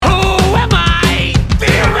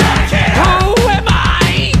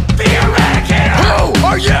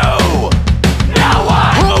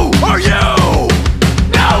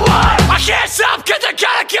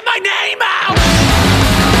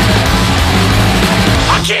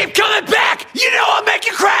You know I'm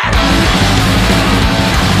making crack!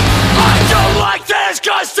 I don't like this,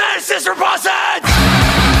 cause this is repossessed!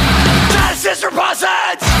 This is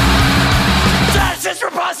repossessed! This is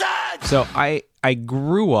repossessed! So I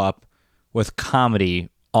grew up with comedy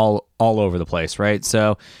all over the place, right?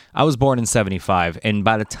 So I was born in 75, and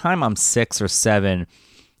by the time I'm 6 or 7,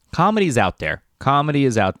 comedy's out there. Comedy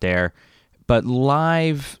is out there, but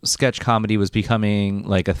live sketch comedy was becoming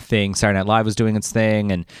like a thing. Saturday Night Live was doing its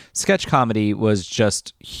thing, and sketch comedy was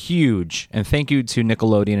just huge. And thank you to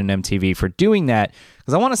Nickelodeon and MTV for doing that,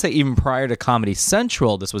 because I want to say even prior to Comedy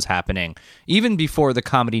Central, this was happening. Even before the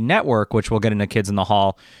Comedy Network, which we'll get into Kids in the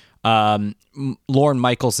Hall, Lorne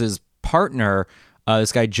Michaels' partner,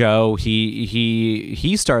 this guy Joe,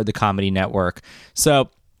 he started the Comedy Network. So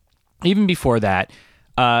even before that,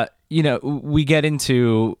 we get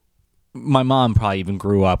into, my mom probably even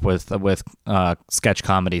grew up with sketch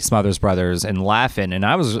comedy, Smothers Brothers, and Laugh-In, and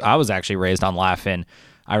I was actually raised on Laugh-In.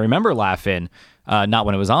 I remember Laugh-In, not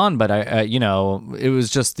when it was on, but it was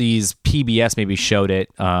just these PBS maybe showed it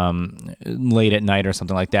late at night or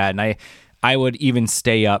something like that, and I would even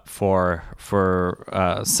stay up for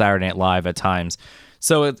Saturday Night Live at times.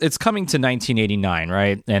 So it's coming to 1989,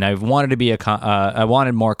 right? And I've wanted to be I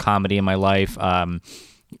wanted more comedy in my life.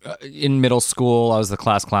 In middle school, I was the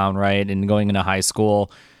class clown, right? And going into high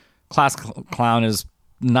school, class clown is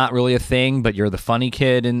not really a thing, but you're the funny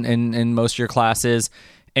kid in most of your classes.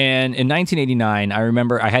 And in 1989, I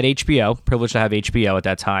remember I had HBO, privileged to have HBO at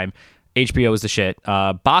that time. HBO was the shit.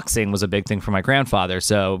 Boxing was a big thing for my grandfather,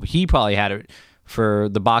 so he probably had it for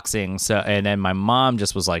the boxing. So, and then my mom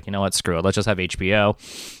just was like, you know what, screw it, let's just have HBO.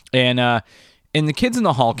 And the Kids in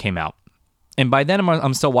the Hall came out. And by then,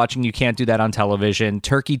 I'm still watching You Can't Do That on Television.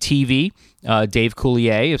 Turkey TV, Dave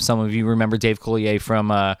Coulier, if some of you remember Dave Coulier from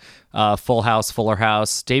Full House, Fuller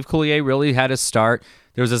House. Dave Coulier really had his start.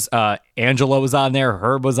 There was this, Angela was on there,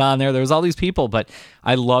 Herb was on there. There was all these people, but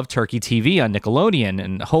I love Turkey TV on Nickelodeon,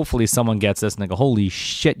 and hopefully someone gets this and they go, holy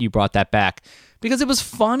shit, you brought that back. Because it was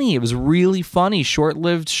funny. It was really funny.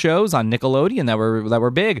 Short-lived shows on Nickelodeon that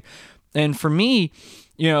were big. And for me,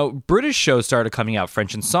 British shows started coming out.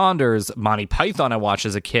 French and Saunders, Monty Python I watched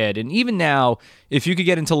as a kid. And even now, if you could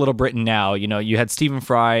get into Little Britain now, you had Stephen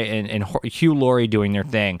Fry and Hugh Laurie doing their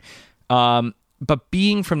thing. But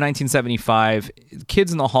being from 1975,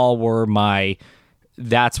 Kids in the Hall were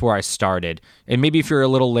that's where I started. And maybe if you're a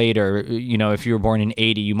little later, if you were born in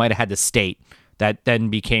 80, you might have had The State. That then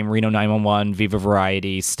became Reno 911, Viva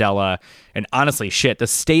Variety, Stella, and honestly, The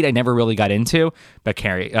State I never really got into, but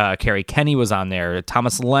Carrie Kenny was on there,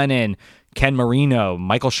 Thomas Lennon, Ken Marino,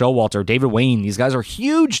 Michael Showalter, David Wayne. These guys are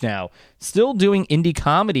huge now, still doing indie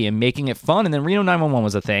comedy and making it fun. And then Reno 911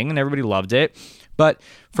 was a thing, and everybody loved it. But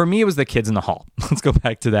for me, it was the Kids in the Hall. Let's go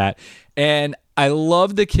back to that. And I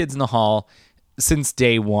love the Kids in the Hall since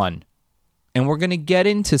day one. And we're going to get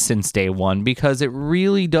into since day one because it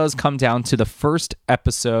really does come down to the first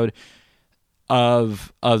episode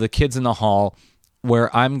of the Kids in the Hall,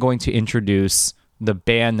 where I'm going to introduce the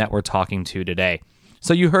band that we're talking to today.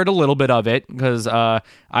 So you heard a little bit of it because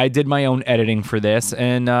I did my own editing for this,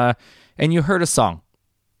 and you heard a song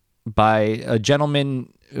by a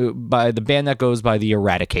gentleman, by the band that goes by the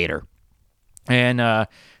Eradicator, and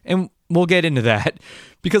we'll get into that.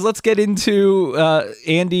 Because let's get into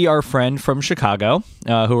Andy, our friend from Chicago,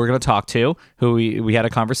 who we're going to talk to, who we had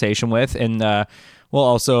a conversation with, and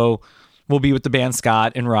we'll be with the band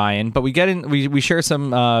Scott and Ryan. But we share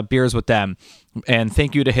some beers with them, and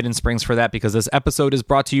thank you to Hidden Springs for that, because this episode is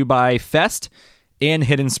brought to you by Fest and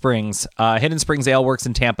Hidden Springs. Hidden Springs Ale Works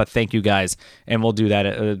in Tampa. Thank you guys, and we'll do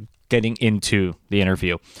that getting into the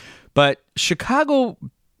interview. But Chicago's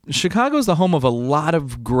the home of a lot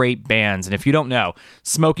of great bands, and if you don't know,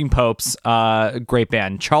 Smoking Popes, great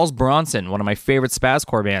band. Charles Bronson, one of my favorite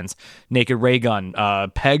spazcore bands. Naked Raygun,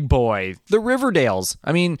 Peg Boy, the Riverdales.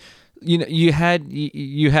 I mean, you had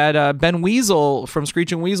Ben Weasel from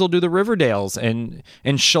Screeching Weasel do the Riverdales, and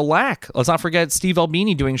Shellac. Let's not forget Steve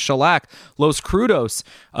Albini doing Shellac. Los Crudos,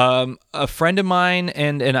 a friend of mine,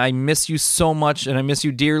 and I miss you so much, and I miss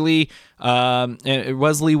you dearly.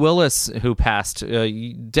 Wesley Willis, who passed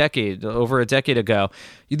over a decade ago.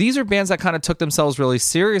 These are bands that kind of took themselves really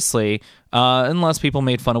seriously, unless people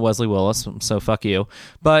made fun of Wesley Willis, so fuck you.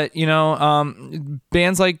 But,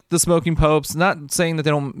 bands like the Smoking Popes, not saying that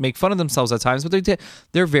they don't make fun of themselves at times, but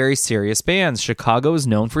they're very serious bands. Chicago is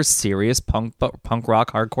known for serious punk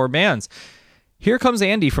rock, hardcore bands. Here comes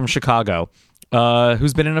Andy from Chicago,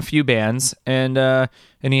 who's been in a few bands, and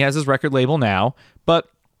he has his record label now, but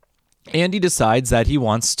Andy decides that he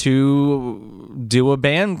wants to do a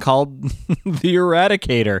band called The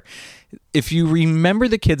Eradicator. if you remember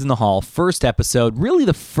the Kids in the Hall first episode, really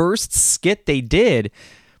the first skit they did,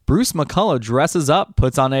 Bruce McCullough dresses up,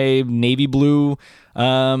 puts on a navy blue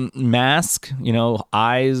mask,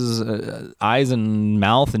 eyes and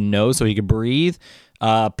mouth and nose so he could breathe,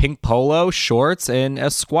 pink polo shorts, and a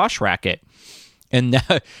squash racket. And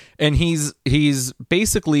he's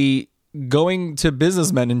basically going to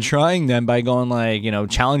businessmen and trying them by going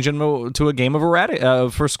challenging them to a game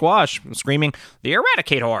of for squash, screaming the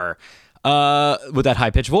Eradicator with that high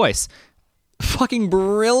pitched voice. Fucking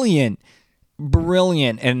brilliant.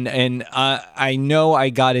 And I know I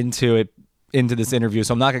got into this interview,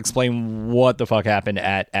 so I'm not gonna explain what the fuck happened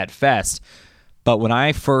at Fest. But when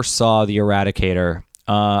I first saw the Eradicator,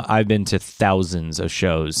 I've been to thousands of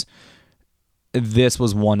shows. This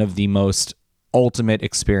was one of the most ultimate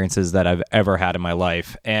experiences that I've ever had in my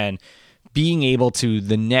life, and being able to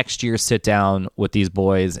the next year sit down with these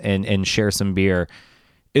boys and share some beer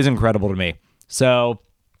is incredible to me. So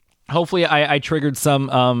hopefully I triggered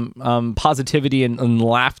some positivity and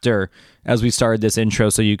laughter as we started this intro,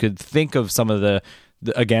 so you could think of some of the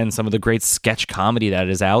great sketch comedy that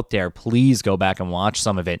is out there. Please go back and watch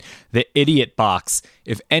some of it. The Idiot Box.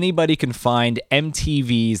 If anybody can find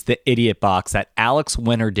MTV's The Idiot Box that Alex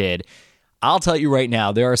Winter did, I'll tell you right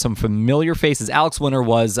now, there are some familiar faces. Alex Winter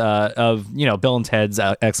was of Bill and Ted's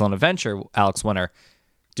Excellent Adventure. Alex Winter,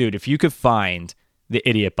 dude, if you could find The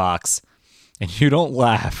Idiot Box and you don't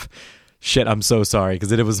laugh, shit, I'm so sorry,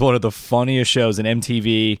 because it was one of the funniest shows in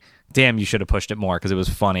MTV. Damn, you should have pushed it more because it was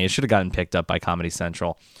funny. It should have gotten picked up by Comedy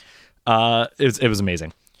Central. It was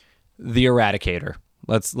amazing. The Eradicator.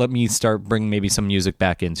 Let me start bringing maybe some music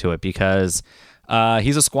back into it, because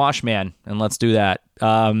he's a squash man, and let's do that.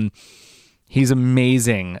 He's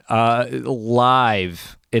amazing.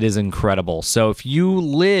 Live, it is incredible. So if you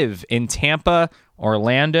live in Tampa,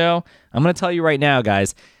 Orlando, I'm going to tell you right now,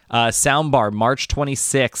 guys, Soundbar, March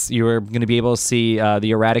 26th, you're going to be able to see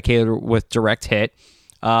the Eradicator with Direct Hit.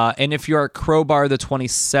 And if you're at Crowbar the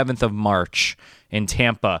 27th of March in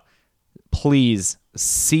Tampa, please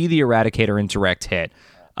see the Eradicator in Direct Hit.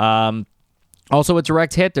 Also at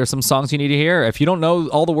Direct Hit, there's some songs you need to hear. If you don't know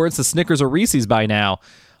all the words to Snickers or Reese's by now,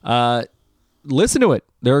 listen to it.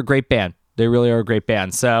 They're a great band. They really are a great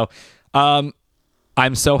band. So I'm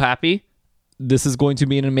so happy. This is going to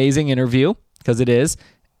be an amazing interview, because it is.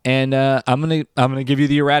 And I'm gonna give you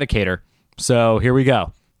the Eradicator. So here we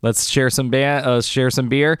go. Let's share some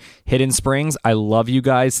beer. Hidden Springs, I love you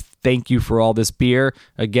guys. Thank you for all this beer.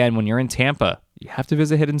 Again, when you're in Tampa, you have to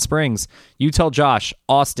visit Hidden Springs. You tell Josh,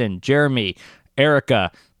 Austin, Jeremy,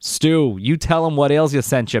 Erica, Stu, you tell them what ails you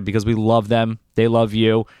sent you, because we love them. They love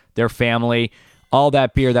you. Their family. All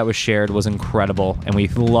that beer that was shared was incredible, and we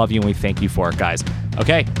love you and we thank you for it, guys.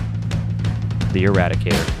 Okay, the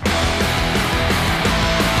Eradicator.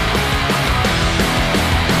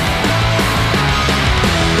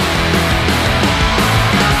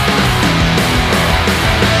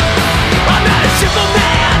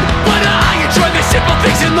 Simple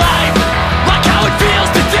things in life, like how it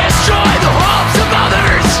feels to destroy the hopes of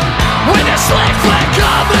others with a slick flick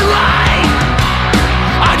of the light.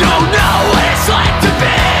 I don't know what it's like to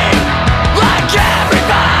be like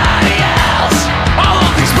everybody else. All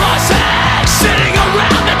of these mustangs sitting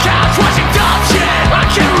around the couch watching dumb shit. I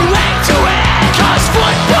can't relate to it, cause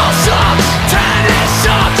football sucks, tennis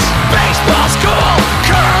sucks, baseball's cool,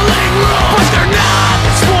 curling rules, but they're not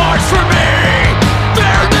the sports for me.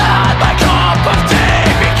 They're not my cup of tea,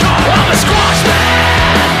 because I'm a squash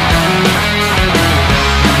man.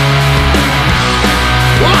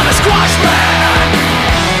 I'm a squash man.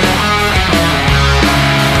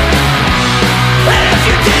 And if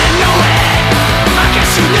you didn't know it, I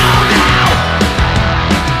guess you know now.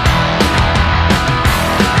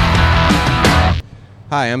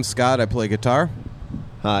 Hi, I'm Scott. I play guitar.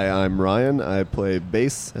 Hi, I'm Ryan. I play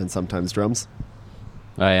bass and sometimes drums.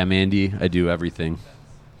 Hi, I'm Andy. I do everything.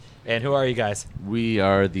 And who are you guys? We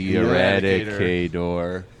are the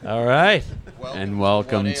Eradicator. All right. And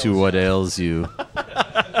welcome to What Ails You.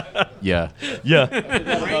 Yeah.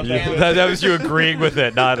 That was you agreeing with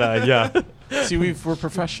it, not yeah. See, we're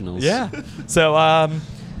professionals. Yeah. So,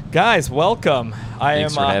 guys, welcome.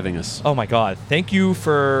 Thanks for having us. Oh, my God. Thank you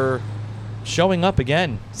for showing up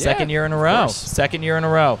again. Second year in a row.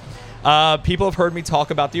 People have heard me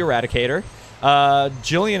talk about the Eradicator.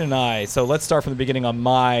 Jillian and I, so let's start from the beginning on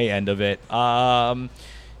my end of it. I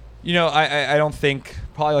don't think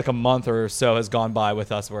probably like a month or so has gone by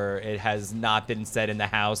with us where it has not been said in the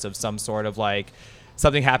house of some sort of like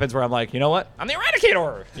something happens where I'm like, you know what? I'm the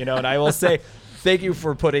Eradicator, and I will say thank you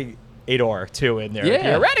for putting Ador too in there.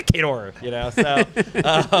 Yeah. The Eradicator,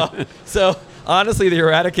 so honestly, the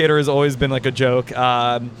Eradicator has always been like a joke.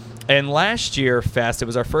 And last year, Fest, it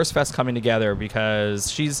was our first Fest coming together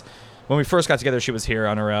because when we first got together, she was here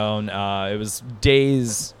on her own. It was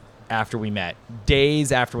days after we met,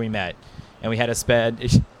 and we had to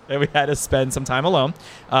spend some time alone.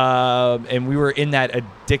 And we were in that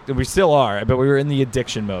we still are, but we were in the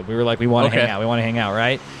addiction mode. We were like, we want to hang out,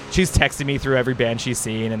 right? She's texting me through every band she's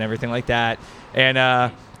seen and everything like that.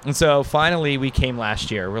 And so finally we came last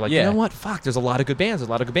year. We're like, you know what? Fuck, there's a lot of good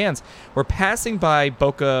bands. We're passing by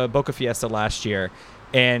Boca Fiesta last year,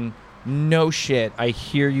 and no shit, I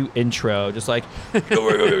hear you intro, just like, I'm not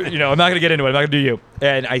going to get into it. I'm not going to do you.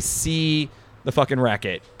 And I see the fucking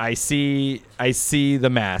racket. I see the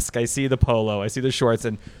mask. I see the polo. I see the shorts,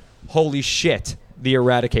 and holy shit, the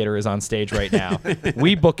Eradicator is on stage right now.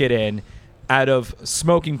 We book it in out of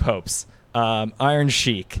Smoking Popes, Iron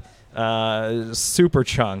Chic, Super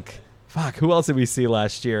Chunk. Fuck, who else did we see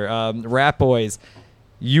last year? Rat Boys.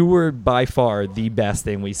 You were by far the best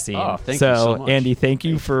thing we've seen. Oh, thank you so much. Andy, thank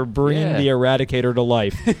you for bringing the Eradicator to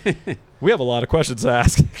life. We have a lot of questions to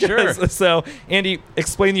ask. Sure. So, Andy,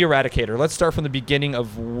 explain the Eradicator. Let's start from the beginning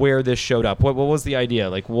of where this showed up. What was the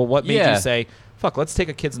idea? Like, what made you say, fuck, let's take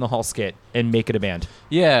a Kids in the Hall skit and make it a band?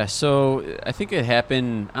 Yeah, so I think it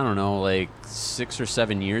happened, I don't know, like 6 or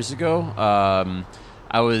 7 years ago.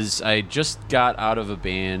 I just got out of a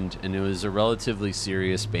band, and it was a relatively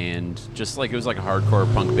serious band. It was like a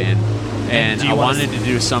hardcore punk band. And I wanted to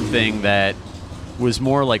do something that was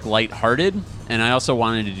more like lighthearted, and I also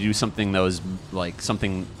wanted to do something that was like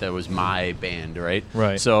something that was my band, right?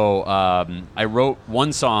 Right. So I wrote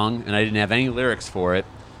one song, and I didn't have any lyrics for it.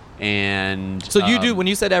 And so you do, when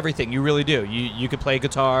you said everything, you really do. You could play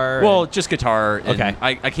guitar. Well, just guitar. And Okay.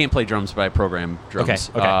 I can't play drums, but I program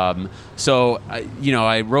drums. Okay. So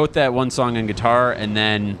I wrote that one song on guitar, and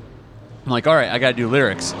then I'm like, all right, I got to do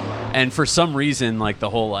lyrics. And for some reason, like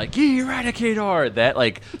the whole like Eradicator, that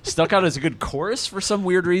like stuck out as a good chorus for some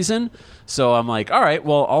weird reason. So I'm like, all right,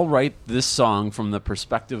 well, I'll write this song from the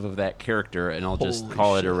perspective of that character, and I'll just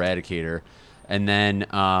call it Eradicator. And then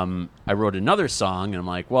I wrote another song, and I'm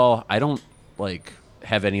like, well, I don't like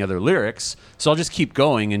have any other lyrics, so I'll just keep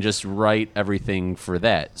going and just write everything for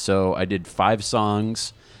that. So I did 5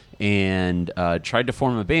 songs and tried to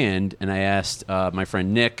form a band, and I asked my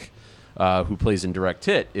friend Nick, who plays in Direct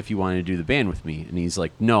Hit, if he wanted to do the band with me. And he's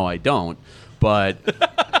like, no, I don't. But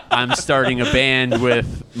I'm starting a band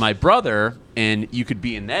with my brother, and you could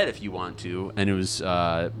be in that if you want to. And it was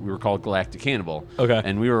we were called Galactic Cannibal. Okay.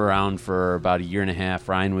 And we were around for about a year and a half.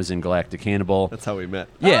 Ryan was in Galactic Cannibal. That's how we met.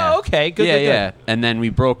 Yeah. Oh, okay. Good. Yeah. And then we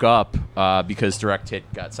broke up because Direct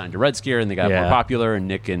Hit got signed to Red Scare, and they got more popular, and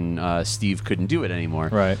Nick and Steve couldn't do it anymore.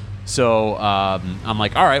 Right. So I'm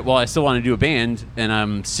like, all right, well, I still want to do a band, and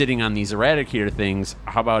I'm sitting on these Eradicator things.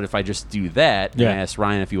 How about if I just do that? Yeah. And I asked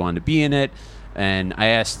Ryan if he wanted to be in it. And I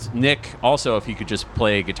asked Nick also if he could just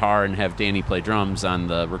play guitar and have Danny play drums on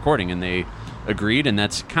the recording, and they agreed, and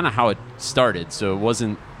that's kind of how it started. So it was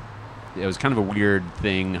kind of a weird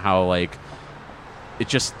thing how, like, it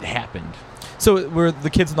just happened. So were the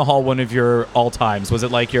Kids in the Hall one of your all-times? Was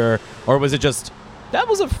it like or was it just, that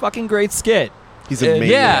was a fucking great skit? He's a maniac.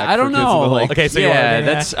 Yeah, I for don't Kids in the know. Hall. Like, Okay, so you are a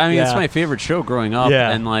maniac? it's Yeah. my favorite show growing up.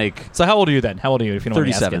 Yeah. And, like, So how old are you then? How old are you, if you don't mind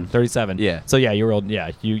me 37. asking? 37. Yeah. So yeah, you were old.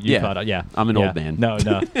 Yeah, you Yeah. caught up. Yeah. I'm an Yeah. old man. No.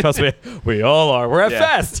 Trust me, we all are. We're at Yeah.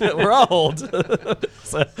 Fest. We're old.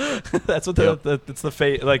 So that's what it's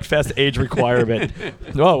the Fest age requirement.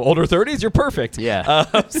 Oh, older 30s, you're perfect. Yeah.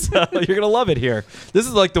 So you're gonna love it here. This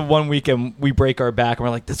is like the one weekend we break our back and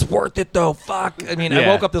we're like, it's worth it though. Fuck. I mean, I Yeah.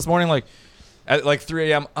 woke up this morning like, at like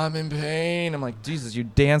 3 a.m., I'm in pain. I'm like, Jesus, you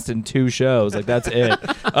danced in 2 shows. Like, that's it.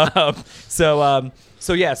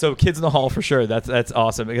 So Kids in the Hall for sure. That's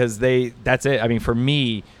awesome because that's it. I mean, for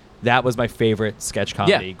me, that was my favorite sketch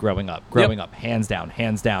comedy growing up, hands down.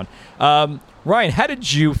 Ryan, how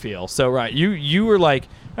did you feel? So, Ryan, you were like,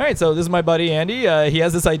 all right, so this is my buddy Andy. He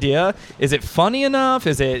has this idea. Is it funny enough?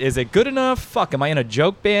 Is it good enough? Fuck, am I in a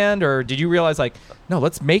joke band? Or did you realize, like, no,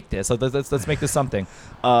 let's make this. Let's make this something.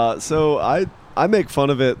 So I make fun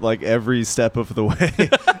of it like every step of the way.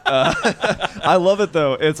 I love it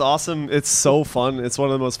though. It's awesome. It's so fun. It's one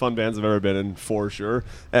of the most fun bands I've ever been in for sure.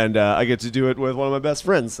 And I get to do it with one of my best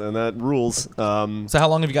friends, and that rules. So how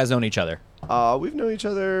long have you guys known each other? We've known each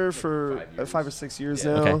other for 5 or 6 years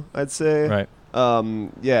now, Okay. I'd say. Right.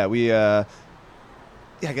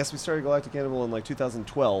 I guess we started Galactic Cannibal in like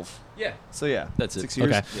 2012. Yeah. So yeah, That's it. 6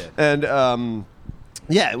 years. Okay. Yeah. And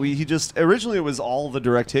he just originally it was all the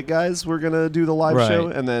Direct Hit guys were gonna do the live Right. show,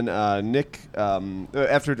 and then Nick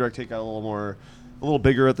after Direct Hit got a little more little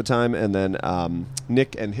bigger at the time, and then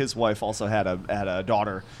Nick and his wife also had a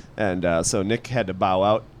daughter, and so Nick had to bow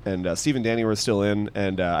out, and Steve and Danny were still in,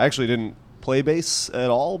 and I actually didn't play bass at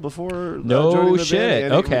all before No joining the shit.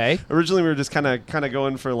 band. Okay. Originally we were just kind of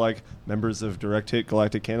going for like members of Direct Hit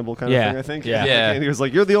Galactic Cannibal kind Yeah. of thing, I think. Yeah. Yeah. And he was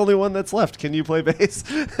like, "You're the only one that's left. Can you play bass?"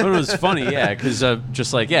 But it was funny, yeah, because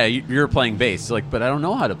just like, yeah, you're playing bass, like, but I don't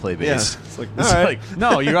know how to play bass. It's like, It's all right. like,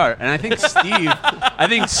 no, you are. And I think Steve,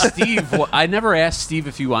 I never asked Steve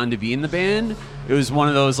if he wanted to be in the band. It was one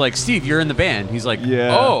of those like, Steve, you're in the band. He's like,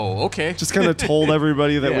 Yeah. oh, okay. Just kind of told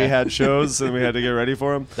everybody that we Yeah. had shows and we had to get ready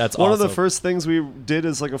for them. That's one of the awesome. first things we did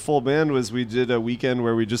as like a full band was we did a weekend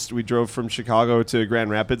where we drove from Chicago to Grand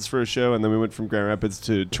Rapids for a show, and then we went from Grand Rapids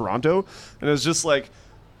to Toronto, and it was just like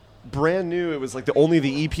brand new. It was like the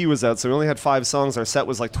EP was out, so we only had 5 songs. Our set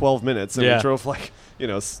was like 12 minutes, and Yeah. we drove like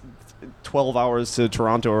 12 hours to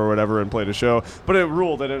Toronto or whatever and played a show. But it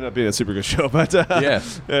ruled. It ended up being a super good show. But Yeah.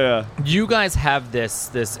 yeah. You guys have this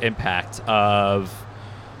impact of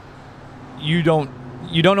you don't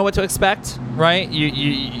know what to expect, right?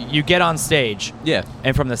 You get on stage, Yeah.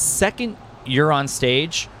 and from the second you're on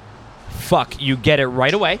stage, you get it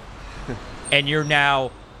right away, and you're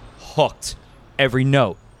now hooked. Every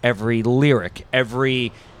note, every lyric,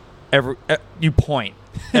 every you point.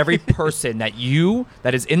 Every person that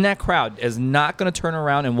is in that crowd is not going to turn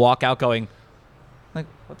around and walk out going, like,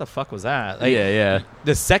 what the fuck was that? Like, Yeah.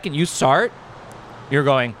 The second you start, you're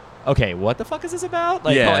going, okay, what the fuck is this about?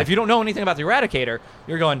 Like, Yeah. if you don't know anything about the Eradicator,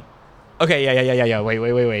 you're going, okay, yeah.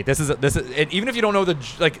 Wait. This is. And even if you don't know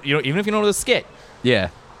even if you don't know the skit, Yeah.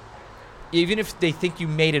 even if they think you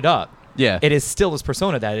made it up, Yeah. it is still this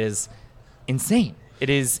persona that is insane. It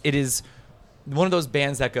is one of those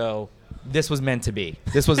bands that go, this was meant to be.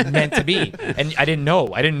 This was meant to be. And I didn't know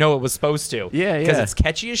it was supposed to. Yeah. Because it's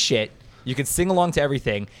catchy as shit. You can sing along to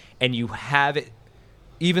everything, and you have it.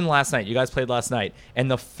 Even last night, you guys played last night,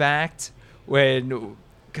 and the fact when,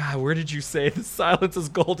 God, where did you say the silence is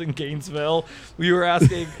gold in Gainesville? We were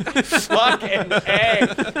asking, fucking A.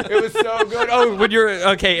 It was so good. Oh, when you're,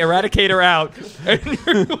 okay, Eradicator out.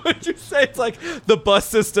 And what'd you say? It's like the bus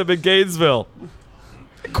system in Gainesville.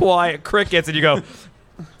 Quiet crickets, and you go,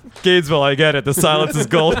 Gainesville, I get it. The silence is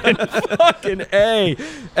golden. Fucking A.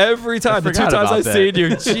 Every time. The 2 forgot times about I've that. seen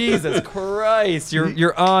you, Jesus Christ.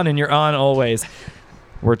 You're on, and you're on always.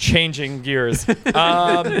 We're changing gears.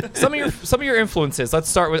 Some of your influences. Let's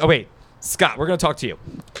start with. Oh wait, Scott. We're gonna talk to you.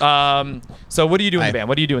 So what do you do in the Hi. band?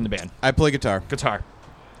 What do you do in the band? I play guitar. Guitar.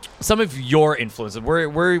 Some of your influences.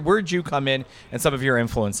 Where'd you come in? And some of your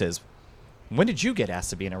influences. When did you get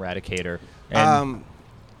asked to be an Eradicator? And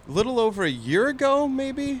Little over a year ago,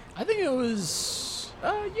 maybe. I think it was,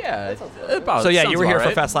 yeah. About, so yeah, sounds you were here about for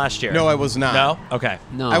right. Fest last year. No, I was not. No. Okay.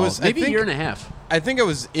 No, I was- I maybe a think- year and a half. I think I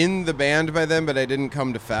was in the band by then, but I didn't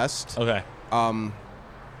come to Fest. Okay.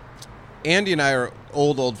 Andy and I are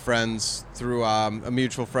old friends through a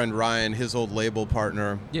mutual friend, Ryan, his old label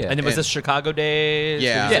partner. Yeah. And it was this Chicago days?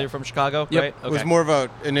 Yeah. Did you say Yeah. you're from Chicago, Yep. right? It was more of a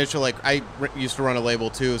initial, like, used to run a label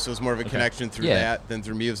too, so it was more of a connection through Yeah. that than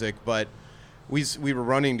through music. But we were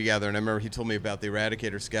running together, and I remember he told me about the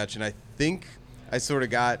Eradicator sketch, and I think I sort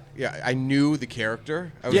of I knew the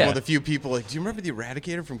character. I was Yeah. one of the few people like, do you remember the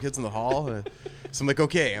Eradicator from Kids in the Hall? So I'm like,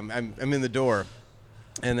 okay, I'm in the door.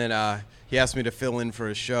 And then he asked me to fill in for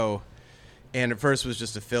a show. And at first it was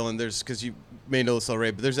just a fill-in. Because you may know this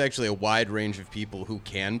already, but there's actually a wide range of people who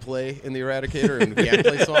can play in the Eradicator and who can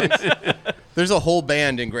play songs. There's a whole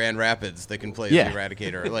band in Grand Rapids that can play the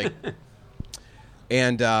Eradicator.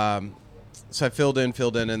 So I filled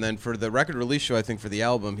in, and then for the record release show, I think for the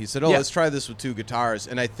album, he said, let's try this with 2 guitars.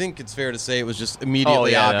 And I think it's fair to say it was just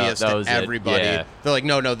immediately obvious that to was it. everybody. Yeah. They're like,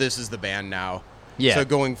 no, this is the band now. Yeah. So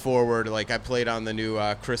going forward, I played on the new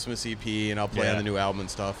Christmas EP, and I'll play on the new album and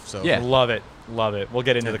stuff. So Yeah. Love it. We'll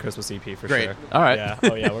get into the Christmas EP for Great. sure. All right. Yeah.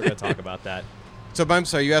 Oh yeah, we're gonna talk about that. So, but I'm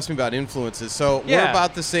sorry, you asked me about influences. So Yeah. we're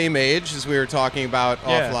about the same age as we were talking about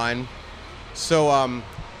Yeah. offline. So,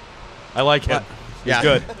 I like him. He's yeah.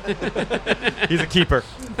 good. He's a keeper.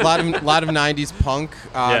 a lot of 90s punk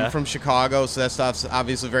Yeah. from Chicago, so that stuff's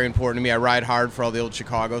obviously very important to me. I ride hard for all the old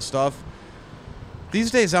Chicago stuff.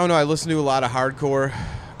 These days, I don't know, I listen to a lot of hardcore,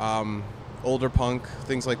 older punk,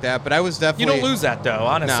 things like that, but I was You definitely... don't lose that though,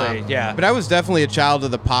 honestly. Nah. Yeah. But I was definitely a child of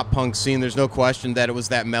the pop punk scene. There's no question that it was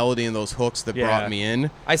that melody and those hooks that Yeah. brought me in.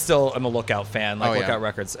 I still am a Lookout fan. Like Oh, yeah. Lookout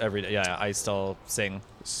Records every day. Yeah, I still sing.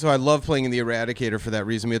 So I love playing in the Eradicator for that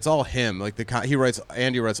reason. I mean, it's all him. Like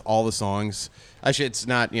Andy writes all the songs. It's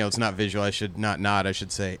not visual. I should not nod. I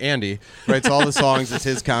should say Andy writes all the songs. It's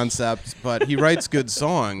his concept, but he writes good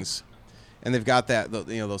songs. and they've got that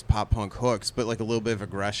those pop punk hooks, but like a little bit of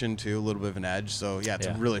aggression too, a little bit of an edge. So yeah, it's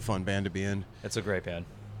Yeah. a really fun band to be in. It's a great band.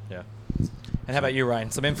 Yeah. And how about you,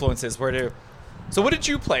 Ryan? Some influences. So what did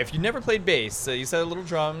you play? If you never played bass, you said a little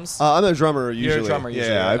drums. I'm a drummer You're a usually. drummer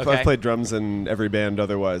usually, Yeah, I've okay. played drums in every band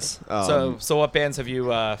otherwise. So what bands have you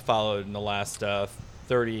followed in the last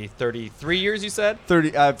 33 years, you said?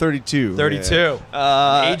 32. 32. Yeah.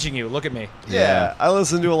 I'm aging you. Look at me. Yeah, I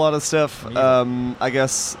listen to a lot of stuff. I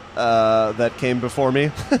guess that came before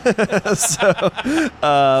me.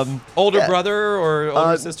 Older Yeah. brother or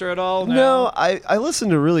older sister at all? No, I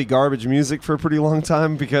listened to really garbage music for a pretty long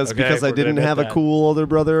time because Okay, I we're gonna didn't admit have that. a cool older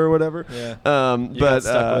brother or whatever. Yeah. But You got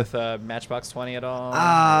stuck with Matchbox 20 at all?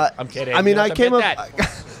 I'm kidding. I mean, You I don't have to came up. admit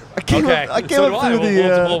that. I came Okay. up. I came so up do through I.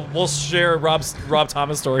 the. We'll share Rob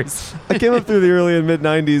Thomas stories. I came up through the early and mid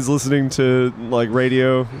 '90s listening to like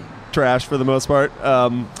radio trash for the most part.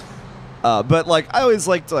 But like I always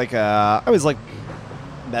liked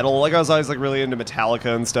metal. Like I was always like really into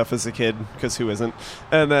Metallica and stuff as a kid because who isn't?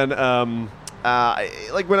 And then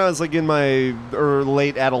like when I was like in my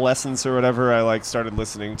late adolescence or whatever, I like started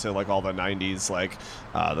listening to like all the '90s like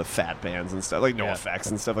the fat bands and stuff, like Yeah.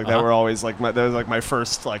 NoFX and stuff like that. Were always like that was like my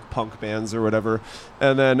first like punk bands or whatever.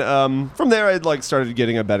 And then from there, I'd like started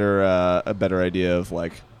getting a better idea of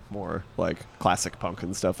like more like classic punk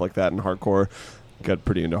and stuff like that and hardcore. Got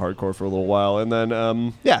pretty into hardcore for a little while, and then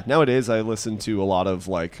nowadays I listen to a lot of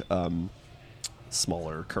like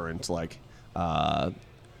smaller current like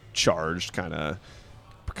charged kind of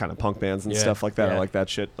punk bands and Yeah, stuff like that. yeah. I like that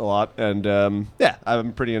shit a lot, and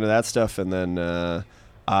I'm pretty into that stuff. And then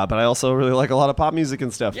but I also really like a lot of pop music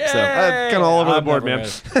and stuff. So I'm kind of all over the I'm board, never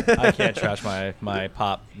man. gonna- I can't trash my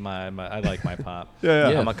pop. I like my pop. Yeah.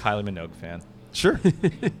 I'm a Kylie Minogue fan. Sure.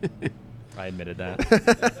 I admitted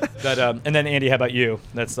that. But and then Andy, how about you?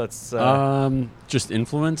 That's Just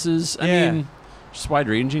influences. I Yeah. mean, just wide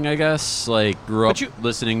ranging, I guess. Like grew But up you-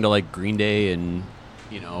 listening to like Green Day and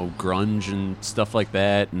grunge and stuff like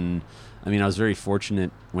that. And I mean, I was very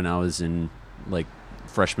fortunate when I was in like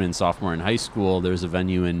freshman, sophomore in high school. There was a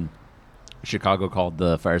venue in Chicago called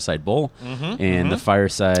the Fireside Bowl, and the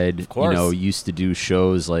Fireside, course. used to do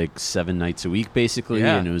shows like 7 nights a week, basically,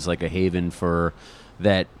 Yeah. and it was like a haven for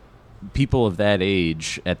that. People of that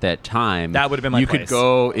age at that time, That would've been my you place. could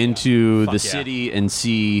go into Fuck the yeah. city and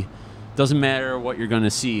see. Doesn't matter what you're going to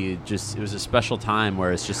see. It was a special time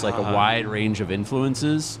where it's just like a wide range of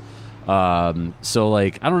influences. So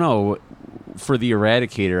like I don't know. For the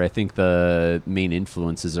Eradicator, I think the main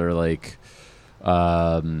influences are like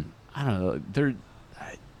I don't know.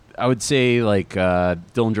 I would say like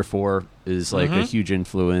Dillinger 4 is like a huge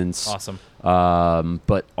influence. awesome.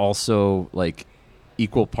 But also like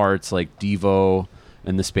equal parts like Devo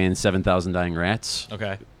and the band 7,000 Dying Rats.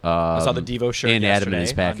 Okay. I saw the Devo shirt and Adam and his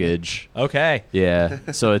yesterday. package. Okay. Yeah.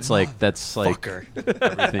 So it's like that's like Fucker.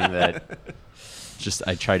 everything that just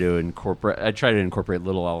I try to incorporate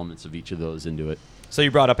little elements of each of those into it. So you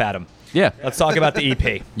brought up Adam. Yeah. Let's talk about the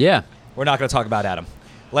EP. Yeah. We're not going to talk about Adam.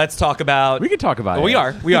 Let's talk about. We can talk about it. We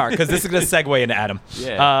are, because this is going to segue into Adam.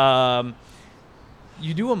 Yeah.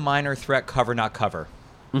 You do a Minor Threat cover, not cover.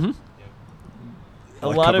 Mhm. A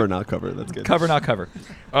Like lot cover, of not cover. That's good. cover, not cover.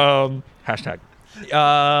 Hashtag.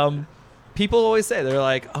 People always say, they're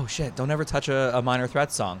like, "Oh shit, don't ever touch a Minor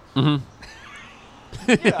Threat song."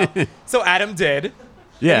 Yeah. So Adam did.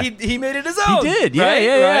 Yeah. He made it his own. did. Yeah, right?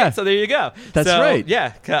 yeah, Right? yeah. So there you go. That's So, right.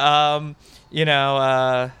 Yeah.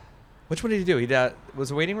 Which one did he do?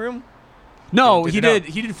 Was it Waiting Room? No, Did he it know? did.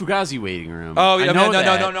 He did Fugazi Waiting Room. Oh, I no, know no,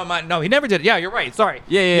 that. no, he never did. Yeah, you're right. Sorry.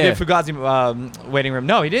 Yeah, yeah, He yeah. did Fugazi Waiting Room.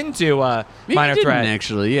 No, he didn't do Maybe Minor he didn't, Threat.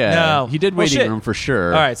 actually. Yeah. No. He did Well, Waiting shit. Room for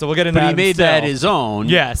sure. All right, so we'll get into But he Adam made still. that his own.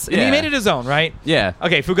 Yes, and Yeah. he made it his own, right? Yeah.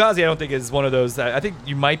 Okay, Fugazi, I don't think is one of those. I think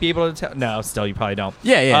you might be able to tell. No, still, you probably don't.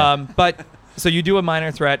 Yeah, yeah. But so you do a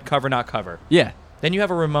Minor Threat cover, not cover. Yeah. Then you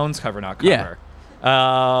have a Ramones cover, not Yeah. cover.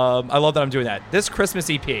 I love that I'm doing that. This Christmas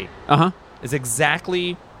EP Uh-huh. is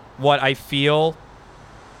exactly what I feel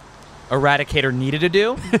Eradicator needed to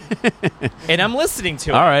do, and I'm listening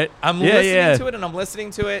to it. All right. I'm Yeah, listening yeah. to it, and I'm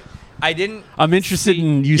listening to it. I didn't. I'm interested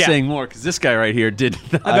in you Yeah. saying more because this guy right here did.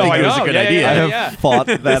 I No, think I it was know. a good Yeah, yeah, idea. yeah, I have yeah. fought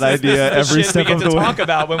that idea The every shit step we of get the to way. talk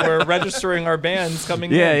about when we're registering our bands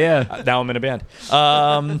coming Yeah, in. yeah. Now I'm in a band.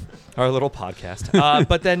 Our little podcast.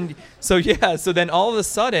 But then, so then all of a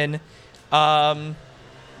sudden,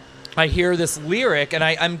 I hear this lyric and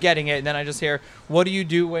I'm getting it, and then I just hear, "What do you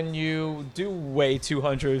do when you do weigh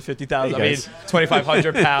 250,000? Hey, I mean, guys.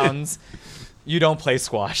 2,500 pounds." You don't play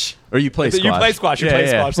squash. Or you play squash. You play squash. You Yeah, play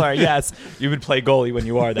yeah. squash. Sorry. Yes, you would play goalie when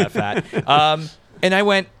you are that fat. And I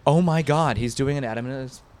went, "Oh my God, he's doing an Adam and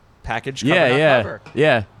his package cover. Yeah. Cover.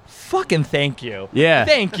 Yeah. Fucking thank you. Yeah.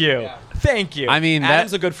 Thank you. Thank you. I mean,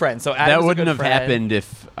 Adam's a good friend. So Adam's that a wouldn't good have friend. happened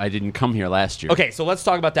if I didn't come here last year. Okay, so let's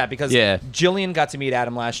talk about that because Yeah. Jillian got to meet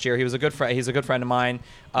Adam last year. He was a good friend. He's a good friend of mine.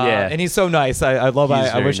 Yeah. And he's so nice. I love. He's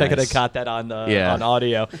I very wish I could have nice. caught that on Yeah. on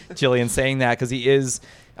audio. Jillian saying that because he is.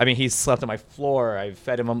 I mean, he slept on my floor. I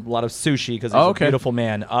fed him a lot of sushi because he's Oh, a okay. beautiful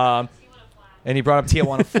man. And he brought up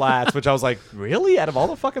Tijuana Flats, which I was like, really? Out of all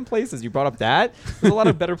the fucking places, you brought up that? There's a lot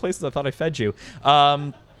of better places I thought I fed you.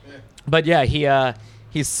 But yeah,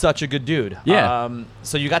 he's such a good dude. Yeah.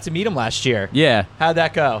 So you got to meet him last year. Yeah. How'd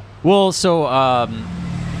that go? Well, so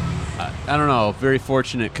I don't know. Very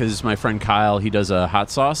fortunate because my friend Kyle, he does a hot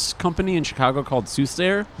sauce company in Chicago called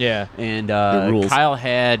Soothsayer. Yeah. And rules. Kyle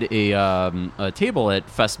had a table at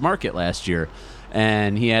Fest Market last year,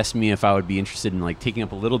 and he asked me if I would be interested in like taking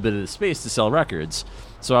up a little bit of the space to sell records.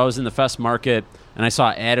 So I was in the Fest Market, and I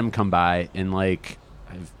saw Adam come by, and like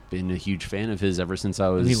I've been a huge fan of his ever since I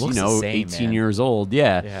was He looks the same, 18 man. years old.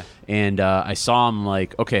 Yeah. Yeah. And I saw him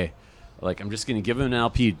like, okay, like I'm just gonna give him an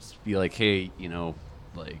LP, just be like, hey,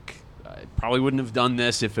 like I probably wouldn't have done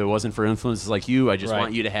this if it wasn't for influences like you. I just Right.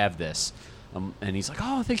 want you to have this. And he's like,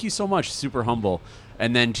 oh, thank you so much. Super humble.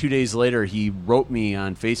 And then 2 days later, he wrote me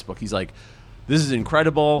on Facebook. He's like, this is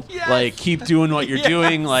incredible. Yes! Like, keep doing what you're Yes!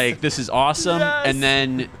 doing. Like, this is awesome. Yes! And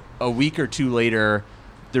then a week or two later,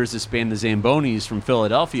 there's this band, the Zambonis from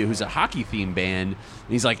Philadelphia, who's a hockey-themed band. And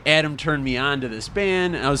he's like, Adam turned me on to this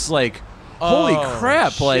band. And I was like, holy Oh,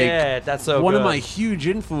 crap. Like, shit, that's so one of good. my huge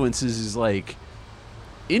influences is, like,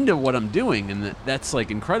 into what I'm doing, and that's like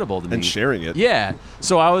incredible to me. And sharing it. Yeah.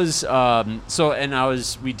 So I was,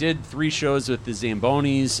 we did 3 shows with the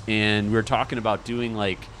Zambonis, and we were talking about doing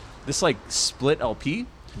like this like split LP.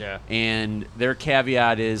 Yeah. And their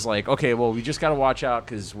caveat is like, okay, well, we just got to watch out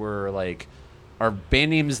because we're like, our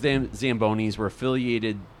band name is Zambonis.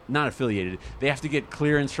 We're not affiliated. They have to get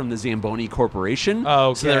clearance from the Zamboni Corporation.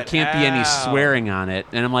 Oh, so there get can't be any out. swearing on it.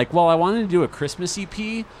 And I'm like, well, I wanted to do a Christmas EP,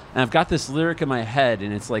 and I've got this lyric in my head,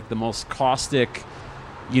 and it's like the most caustic,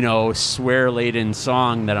 swear-laden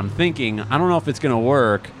song that I'm thinking. I don't know if it's gonna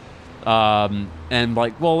work. And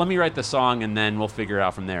like, well, let me write the song and then we'll figure it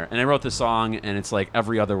out from there. And I wrote the song, and it's like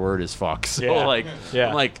every other word is fuck. So Yeah. like, Yeah.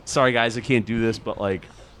 I'm like, sorry guys, I can't do this, but like,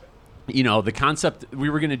 the concept, we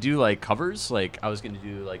were gonna do like covers. Like I was gonna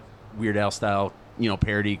do like Weird Al style,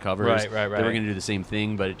 parody covers. Right. They were gonna do the same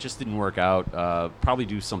thing, but it just didn't work out. Probably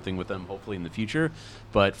do something with them, hopefully in the future.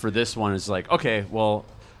 But for this one, it's like, okay, well,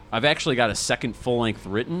 I've actually got a second full length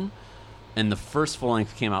written. And the first full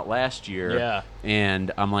length came out last year. Yeah.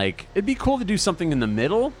 And I'm like, it'd be cool to do something in the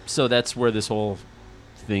middle. So that's where this whole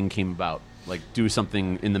thing came about. Like, do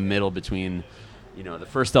something in the middle between, the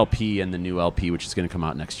first LP and the new LP, which is going to come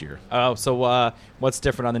out next year. Oh, so what's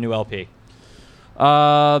different on the new LP?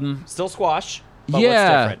 Still Squash. But What's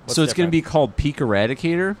Yeah. different? What's So it's going to different? be called Peak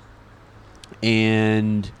Eradicator.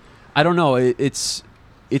 And I don't know. It's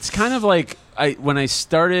kind of like when I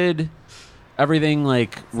started everything,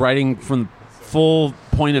 like writing from full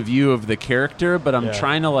point of view of the character, but I'm Yeah.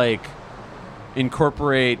 trying to like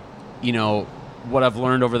incorporate, what I've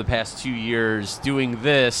learned over the past 2 years doing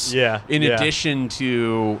this in addition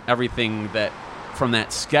to everything that from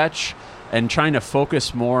that sketch, and trying to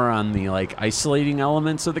focus more on the like isolating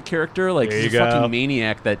elements of the character. Like There he's you a go. fucking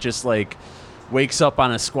maniac that just like wakes up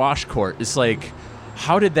on a squash court. It's like,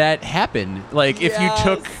 how did that happen? Like if you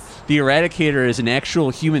took the Eradicator as an actual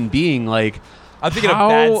human being, like I'm thinking how- of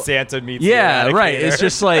Bad Santa meets yeah, the right. It's Eradicator.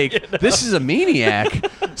 just like this is a maniac.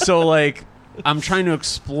 So like I'm trying to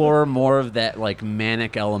explore more of that like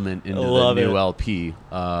manic element into the Love new it. LP,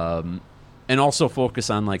 and also focus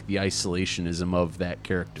on like the isolationism of that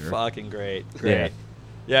character. fucking great. Yeah.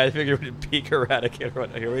 Yeah, I figured it would peak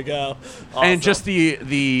Eradicator. Here we go. Awesome. And just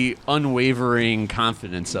the unwavering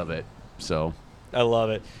confidence of it. So I love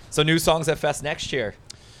it. So new songs at Fest next year.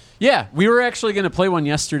 yeah, we were actually going to play one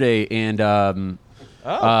yesterday, and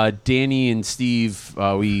Danny and Steve,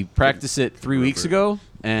 we practiced it 3 weeks ago,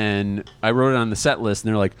 and I wrote it on the set list, and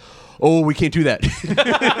they're like, "Oh, we can't do that."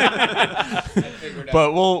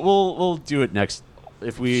 But we'll do it next.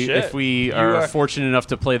 If we Shit. are are- fortunate enough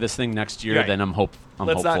to play this thing next year, Right. then I'm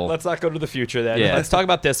Let's hopeful. not go to the future then. Yeah. Let's talk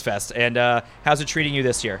about this fest and how's it treating you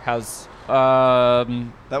this year? How's That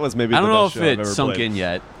was maybe I don't the know best if show I've it ever sunk played. in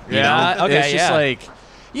yet. you Yeah, know? okay, It's just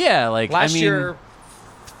yeah. like last I mean, year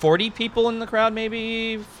 40 people in the crowd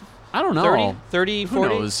maybe? I don't know. 30,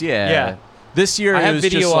 40? Who knows? Yeah. Yeah. This year I it have was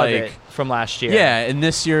video just of like it from last year. yeah, and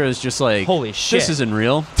this year it was just like Holy shit. This isn't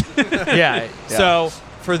real. Yeah. So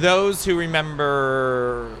for those who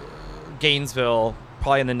remember Gainesville,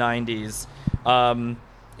 probably in the 90s,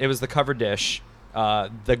 it was the Cover Dish,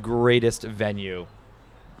 the greatest venue.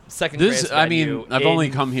 Second This, greatest I venue mean, I've only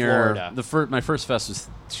in come here. Florida. My first fest was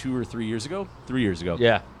 2 or 3 years ago. 3 years ago.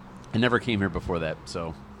 Yeah. I never came here before that.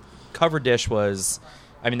 So Cover Dish was,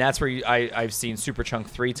 I mean, that's where I've seen Superchunk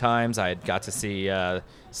 3 times. I got to see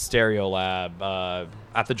Stereo Lab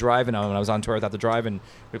at the Drive-In when I was on tour with At the Drive-In.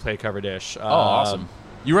 We played Cover Dish. awesome.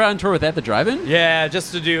 You were on tour with At the Drive-In? Yeah,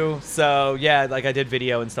 just to do like I did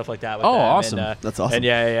video and stuff like that with Oh, them. awesome. And, That's awesome. And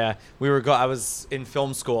yeah. I was in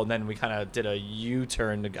film school, and then we kind of did a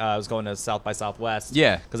U-turn. I was going to South by Southwest.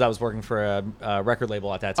 Yeah. Because I was working for a record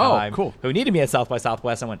label at that Oh, time. cool. Who needed me at South by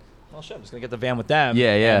Southwest. I went, well, shit, I'm just going to get the van with them.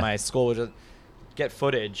 Yeah, yeah. And my school would just get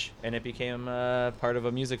footage, and it became part of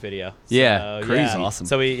a music video. Yeah, So, crazy. yeah. Awesome.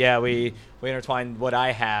 So we intertwined what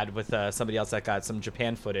I had with somebody else that got some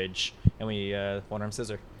Japan footage, and we one-arm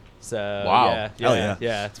scissor. So Wow. Hell yeah.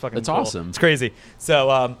 yeah, it's fucking That's cool. awesome. It's crazy.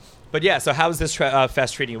 So, but yeah, so how's this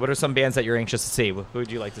fest treating you? What are some bands that you're anxious to see? Who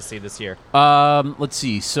would you like to see this year? Let's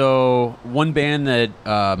see. So one band that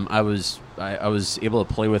I was able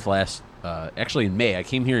to play with last, actually in May. I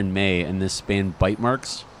came here in May, and this band Bite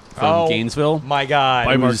Marks from Gainesville. My God,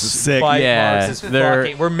 Bite Marks is sick. Bite Yeah, Marks is they're-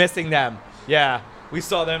 fucking. We're missing them. Yeah, we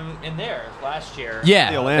saw them in there last year.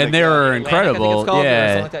 Yeah, The Atlantic, and they yeah. were Atlantic, I think incredible. it's called, or Yeah.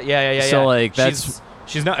 something like that. Yeah. So, like, that's-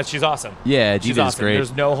 she's awesome. Yeah, she's Gina's awesome. great.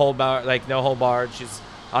 There's no hold barred. She's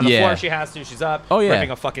on the Yeah. floor if she has to. She's up. Oh, yeah.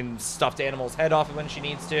 ripping a fucking stuffed animal's head off when she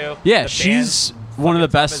needs to. Yeah, The she's band's one of the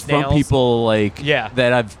fucking tough best as front nails. people Yeah.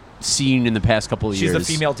 that I've seen in the past couple of She's years.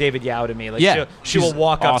 the female David Yao to me. Like, Yeah, she will she's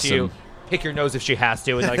walk up to you, awesome. pick your nose if she has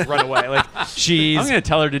to, and like run away. Like she's. I'm gonna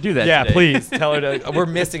tell her to do that. Yeah, today. please tell her to. We're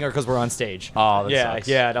missing her because we're on stage. Oh, that yeah, sucks.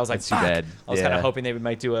 yeah. And I was like, That's too fuck. bad. I was kind Yeah. of hoping they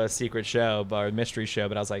might do a secret show or a mystery show,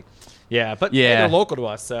 but I was like, yeah, but Yeah. they're local to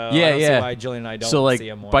us, so I Yeah, don't yeah. see why Jillian and I don't So like see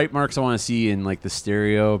them more. Bite Marks, I want to see in like the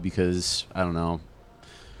stereo because I don't know.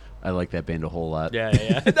 I like that band a whole lot. Yeah.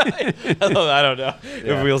 I don't know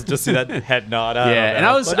if we'll just see that head nod. I don't Yeah, and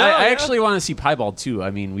know. I was But no, I yeah. actually want to see Piebald too.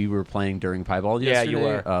 I mean, we were playing during Piebald Yeah, yesterday. you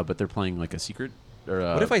were. But they're playing like a secret or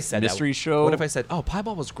a What if I said mystery that? show? What if I said, "Oh,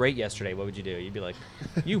 Piebald was great yesterday"? What would you do? You'd be like,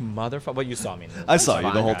 "You motherfucker!" Well, you saw me. I saw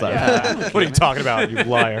you the whole time. Yeah. What are you talking about, you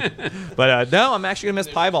liar? But no, I'm actually gonna miss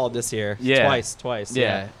Piebald this year. Yeah. Twice.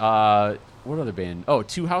 Yeah. What other band? Oh,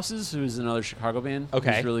 Two Houses, who's another Chicago band.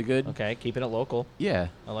 Okay. Who's really good. Okay, keeping it local. Yeah.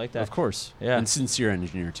 I like that. Of course. Yeah. And Sincere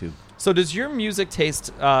Engineer too. So, does your music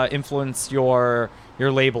taste influence your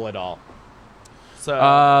label at all?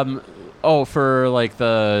 So, For like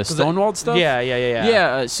the Stonewalled stuff. Yeah.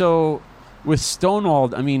 Yeah. So with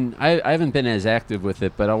Stonewalled, I mean, I haven't been as active with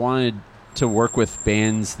it, but I wanted to work with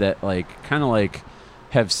bands that like kind of like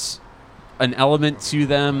have an element to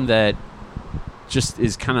them that just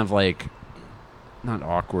is kind of like not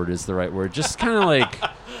awkward is the right word, just kind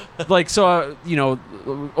of like so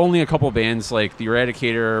only a couple bands like the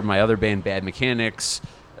Eradicator, my other band Bad Mechanics,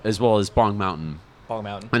 as well as Bong Mountain. Bong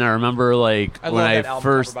Mountain. And I remember like I when love I that album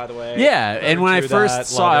first, cover, by the way. yeah, Learned and when I through first that,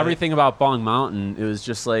 saw love it. everything about Bong Mountain, it was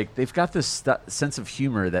just like they've got this sense of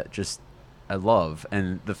humor that just I love,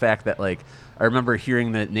 and the fact that like I remember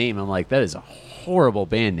hearing that name, I'm like, that is a horrible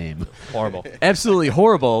band name, Horrible. absolutely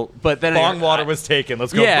horrible. But then Bong Water was taken.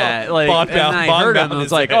 Let's go. yeah, like Bong and then I Bong heard them, Mountain and is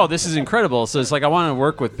it's like, in. oh, this is incredible. So it's like I want to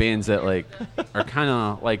work with bands that like are kind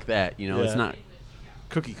of like that. You know, it's Yeah. not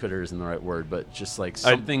cookie cutter isn't the right word, but just like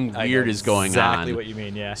I- something I know weird is going exactly on. what you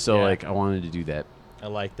mean. Yeah. So yeah. like I wanted to do that. I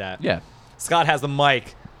like that. Yeah. Scott has the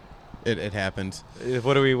mic. It happened.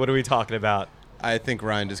 What are we talking about? I think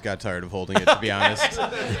Ryan just got tired of holding it, to be honest.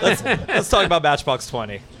 Let's talk about Matchbox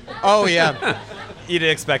 20. Oh yeah. You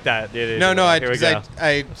didn't expect that. Did you? No, Here we go.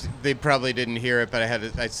 they probably didn't hear it, but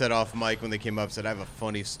I set off mic when they came up. Said I have a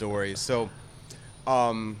funny story. So,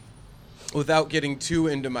 without getting too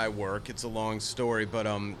into my work, it's a long story, but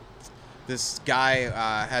this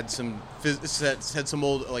guy had some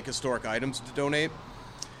old like historic items to donate.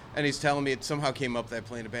 And he's telling me it somehow came up that I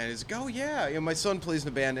play in a band. He's like, oh, yeah, my son plays in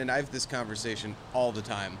a band, and I have this conversation all the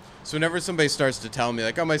time. So whenever somebody starts to tell me,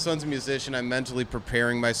 like, oh, my son's a musician, I'm mentally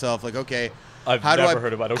preparing myself, like, okay, I've how never do I,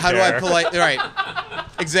 heard of it, I don't how do care. I politely, right,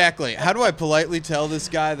 exactly. How do I politely tell this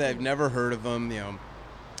guy that I've never heard of him,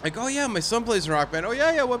 like, oh, yeah, my son plays in a rock band. Oh,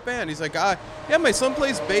 yeah, what band? He's like, yeah, my son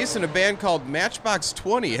plays bass in a band called Matchbox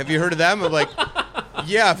 20. Have you heard of them? I'm like,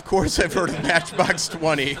 yeah, of course I've heard of Matchbox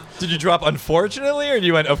 20. Did you drop unfortunately, or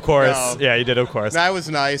you went, of course? No. Yeah, you did, of course. And I was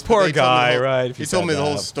nice. but Poor they told me the guy, whole- right, if He you told said me the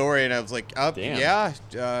whole that. story, and I was like, Damn.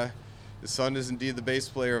 yeah, his son is indeed the bass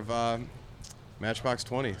player of Matchbox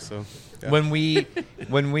 20. So yeah. When we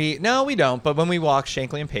no, we don't. But when we walk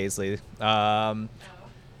Shankly and Paisley,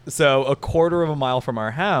 so a quarter of a mile from our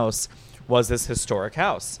house was this historic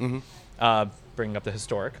house. Mm-hmm. bringing up the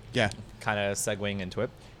historic. Yeah. Kind of segueing into it.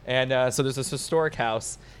 And so there's this historic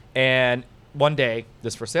house, and one day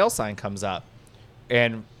this for sale sign comes up,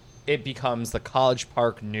 and it becomes the College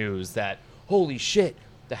Park News that, holy shit,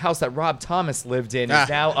 the house that Rob Thomas lived in is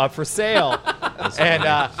now up for sale.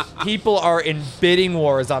 And people are in bidding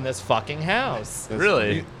wars on this fucking house.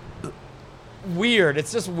 Really? Weird.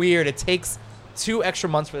 It's just weird. It takes 2 extra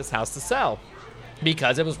months for this house to sell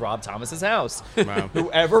because it was Rob Thomas's house. Wow.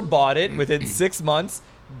 Whoever bought it within 6 months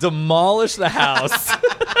demolished the house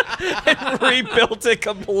and rebuilt it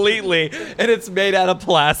completely, and it's made out of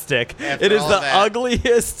plastic. After it is all the that.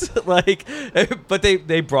 ugliest, but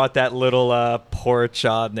they brought that little porch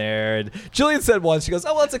on there, and Jillian said once, she goes,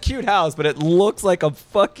 oh well, it's a cute house, but it looks like a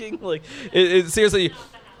fucking it seriously.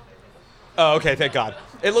 Oh, okay, thank God.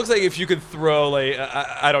 It looks like if you could throw, like,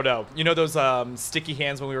 I don't know. You know those sticky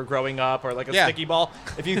hands when we were growing up, or like a sticky ball?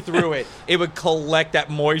 If you threw it, it would collect that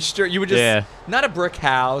moisture. You would just, not a brick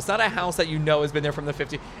house, not a house that you know has been there from the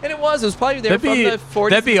 50s. And it was probably there from the 40s.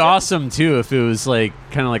 That'd be and 50s. awesome, too, if it was like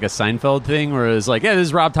kind of like a Seinfeld thing where it was like, yeah, this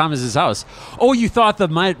is Rob Thomas's house. Oh, you thought the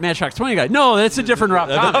Matchbox 20 guy. No, that's a different Rob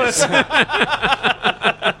Thomas.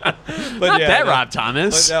 But Not yeah, that no. Rob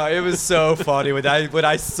Thomas. But no, it was so funny. When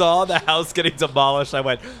I saw the house getting demolished, I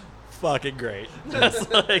went, fucking great. That's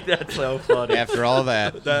so funny. After all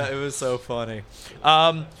that. It was so funny.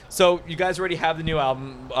 So you guys already have the new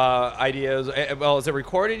album ideas. Well, is it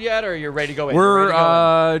recorded yet, or you're ready to go in? You're ready to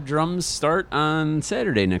go in. Drums start on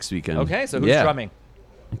Saturday next weekend. Okay, so who's drumming?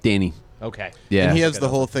 Danny. Okay. Yeah. And he has the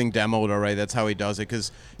whole thing demoed already. That's how he does it.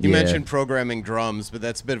 Because you Yeah. mentioned programming drums, but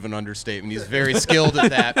that's a bit of an understatement. He's very skilled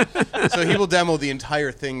at that. So he will demo the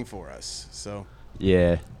entire thing for us. So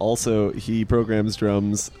Yeah. Also, he programs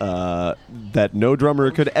drums that no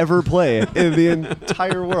drummer could ever play in the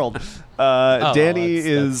entire world. Danny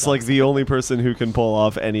is like the only person who can pull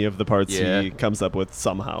off any of the parts Yeah. he comes up with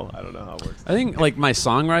somehow. I don't know how it works. I think like my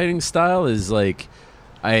songwriting style is like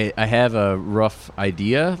I have a rough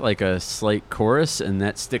idea, like a slight chorus, and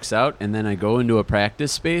that sticks out, and then I go into a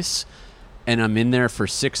practice space and I'm in there for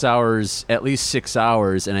 6 hours, at least 6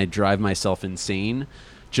 hours, and I drive myself insane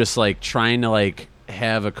just like trying to like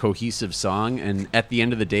have a cohesive song, and at the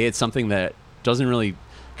end of the day it's something that doesn't really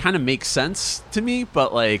kind of make sense to me,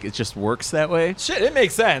 but like it just works that way. Shit, it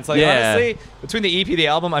makes sense. Like, Yeah. honestly, between the EP, the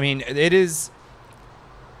album, I mean, it is.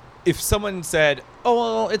 If someone said, "Oh,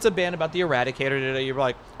 well, it's a band about the Eradicator," today, you're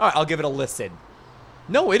like, "All right, I'll give it a listen."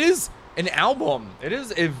 No, it is an album. It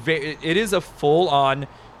is a full-on,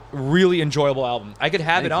 really enjoyable album. I could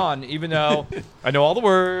have it on, even though I know all the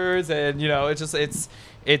words, and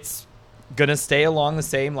it's gonna stay along the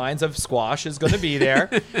same lines of Squash is gonna be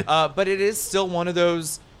there, but it is still one of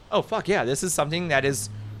those. Oh fuck yeah! This is something that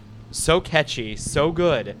is so catchy, so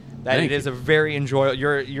good that Thank it is you. a very enjoyable.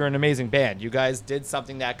 You're an amazing band. You guys did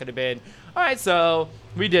something that could have been all right. So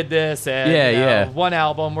we did this, and Yeah. one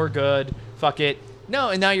album, we're good. Fuck it. No,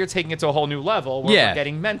 and now you're taking it to a whole new level where Yeah. we're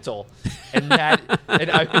getting mental, and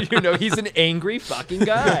he's an angry fucking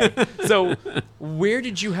guy. So where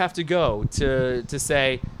did you have to go to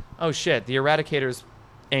say, oh shit, the Eradicator's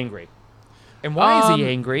angry, and why is he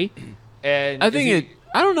angry? And I think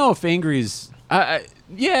I don't know if angry's.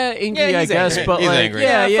 Angry, I he's guess, angry. but He's like,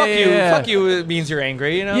 angry. Fuck you means you're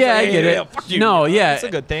angry. You know? Yeah, It's I get it. Fuck you. No, yeah, it's a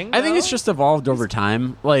good thing. I think no? it's just evolved over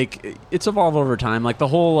time. Like, it's evolved over time. Like the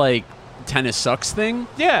whole like tennis sucks thing.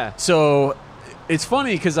 yeah. So it's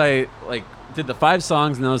funny because I like did the 5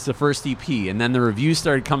 songs and that was the first EP, and then the reviews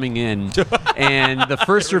started coming in, and the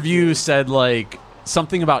first review said like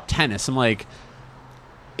something about tennis. I'm like,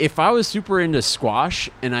 if I was super into squash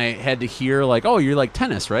and I had to hear like, oh, you're like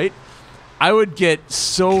tennis, right? I would get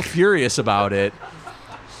so furious about it,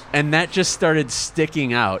 and that just started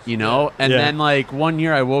sticking out, you know? And then, like, one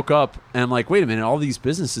year I woke up, and I'm like, wait a minute, all these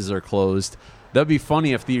businesses are closed. That'd be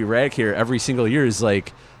funny if the Eradicator every single year is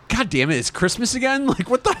like, God damn it, it's Christmas again? Like,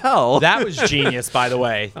 what the hell? That was genius, by the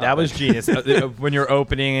way. That was genius. When you're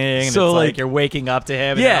opening and So, it's like like- you're waking up to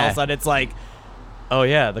him, and Yeah. then all of a sudden it's like, oh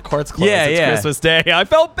yeah, the court's closed. Yeah, it's yeah. Christmas Day. I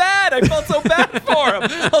felt bad. I felt so bad for him.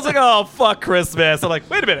 I was like, oh fuck Christmas. I'm like,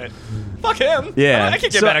 wait a minute. Fuck him. Yeah. I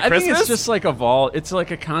can't get So mad at Christmas. I think it's just like it's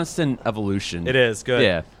like a constant evolution. It is good.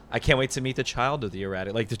 Yeah. I can't wait to meet the child of the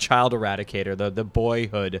the child Eradicator, the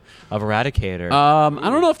boyhood of Eradicator. I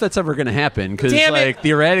don't know if that's ever going to happen because Damn it. like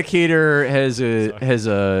the Eradicator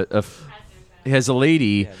has a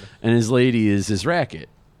lady, and his lady is his racket.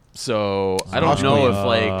 So I don't know if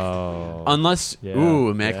like unless Yeah.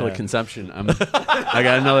 Immaculate Yeah. Conception. I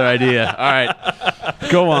got another idea. All right,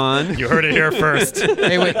 Go on. You heard it here first.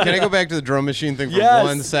 Hey, wait, can I go back to the drum machine thing for Yes.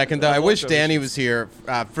 1 second, though? I wish Danny was here.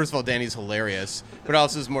 First of all, Danny's hilarious, but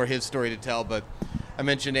also is more his story to tell. But I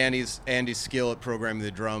mentioned Andy's skill at programming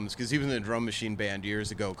the drums because he was in a drum machine band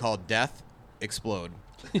years ago called Death Explode.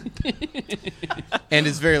 And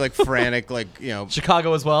it's very, like, frantic, like, you know.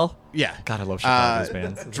 Chicago as well. Yeah. God, I love Chicago's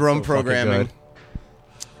bands. Drum So fucking programming. good.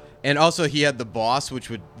 And also, he had the boss,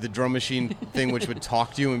 the drum machine thing, which would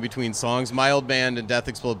talk to you in between songs. My old band and Death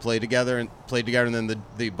Explode played together, and then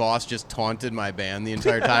the boss just taunted my band the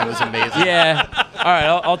entire time. It was amazing. Yeah. All right,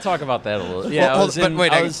 I'll talk about that a little. Yeah, Well,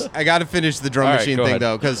 I got to finish the drum All right, machine go thing, ahead.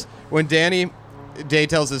 though, because when Day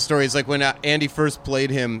tells this story, it's like when Andy first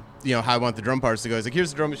played him, you know, how I want the drum parts to go. He's like,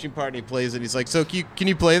 here's the drum machine part, and he plays it. He's like, so can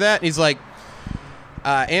you play that? And he's like,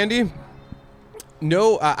 Andy,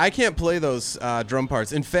 no, I can't play those drum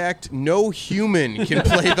parts. In fact, no human can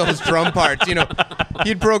play those drum parts. You know,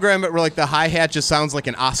 he'd program it where, like, the hi-hat just sounds like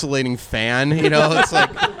an oscillating fan. You know, it's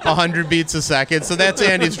like 100 beats a second. So that's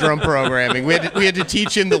Andy's drum programming. We had to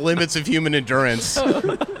teach him the limits of human endurance.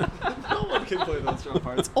 No one can play those drum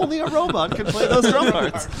parts. Only a robot can play those drum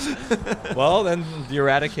parts. Well, then the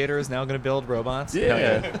Eradicator is now going to build robots.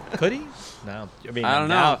 Yeah. Could he? No. I mean, I don't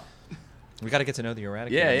now, know. We got to get to know the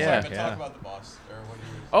Eradicator. Yeah, yeah. Talk about the boss. Or what do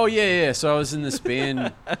you... Oh yeah. So I was in this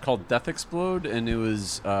band called Death Explode, and it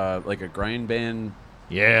was like a grind band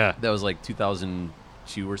Yeah. that was like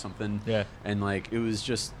 2002 or something. Yeah. And like it was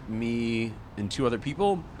just me and 2 other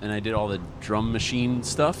people, and I did all the drum machine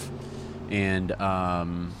stuff, and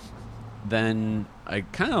then I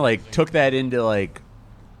kind of like took that into like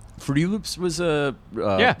Fruity Loops was a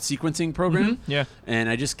sequencing program. Mm-hmm. Yeah. And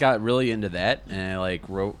I just got really into that, and I like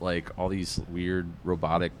wrote like all these weird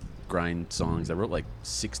robotic grind songs. I wrote like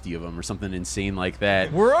 60 of them or something insane like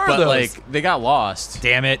that. Where are but those? like they got lost.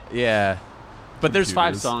 Damn it. Yeah. But there's 5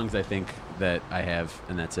 Computers. songs I think that I have,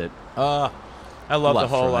 and that's it. I love the Left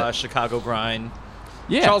whole from it. Chicago grind.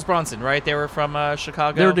 Yeah. Charles Bronson, right? They were from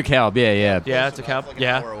Chicago. They were DeKalb. Yeah. Yeah, Close DeKalb. enough, like an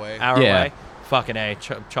Yeah. hour away. Hour Yeah. away. Fucking A.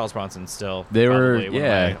 Charles Bronson still. They were, probably one of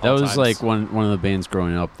yeah. my That was all-times. like one of the bands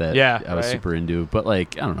growing up that Yeah, I was right. super into. But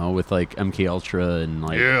like I don't know, with like MK Ultra and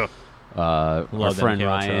like our Love friend MK Ultra.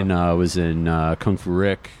 Ryan was in Kung Fu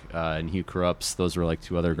Rick and Hugh Corrupts. Those were like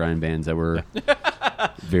 2 other grind bands that were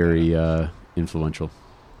very influential.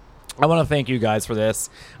 I want to thank you guys for this.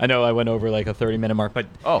 I know I went over like a 30-minute mark, but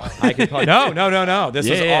Oh. I could probably no. This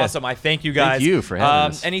was Yeah. awesome. I thank you guys. Thank you for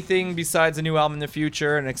having us. Anything besides a new album in the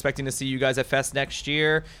future, and expecting to see you guys at Fest next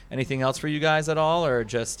year? Anything else for you guys at all, or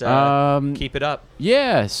just keep it up?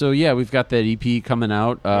 Yeah, so yeah, we've got that EP coming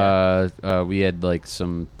out. We had like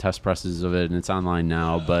some test presses of it, and it's online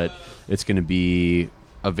now, but it's going to be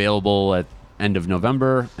available at end of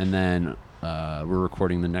November, and then we're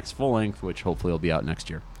recording the next full length, which hopefully will be out next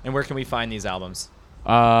year. And where can we find these albums?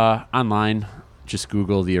 Online, just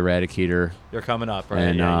Google The Eradicator. They're coming up, right?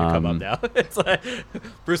 And, Yeah, you come up now. It's like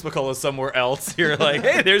Bruce McCullough's somewhere else. You're like,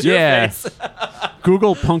 hey, there's your Yeah. face.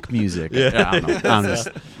 Google punk music. I don't know. I'm just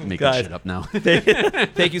making Guys. shit up now.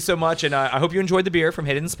 Thank you so much, and I hope you enjoyed the beer from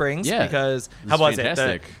Hidden Springs. Yeah. Because It how was was it?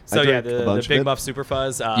 fantastic. So I yeah, drank a the bunch of Big it. Muff Super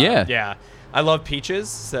Fuzz. Yeah. yeah. I love peaches,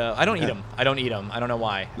 so I don't eat them. I don't know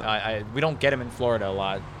why. We don't get them in Florida a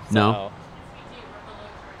lot. So. No.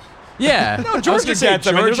 Yeah. I was Georgia gonna say, gets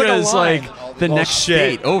them, and there's, like, a Georgia is line. like the Well, next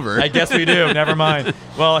state over. I guess we do. Never mind.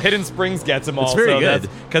 Well, Hidden Springs gets them all. It's very so good.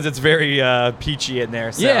 because it's very peachy in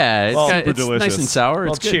there. So. Yeah, it's, well, got, it's delicious. nice and sour.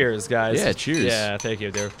 well, It's good. cheers, guys. Yeah, cheers. Yeah, thank you,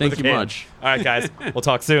 dude. Thank With a you can. much. All right, guys. We'll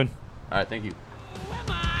talk soon. All right, thank you.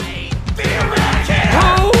 The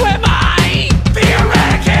Eradicator. Who am I? The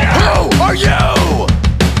Eradicator. Who are you?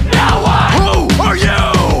 No one. Who are you?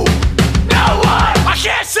 No one. I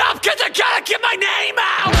can't stop because I gotta get my name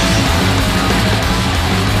out.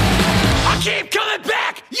 I keep coming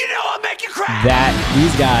back. You know I'm making crap.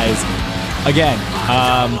 These guys, again,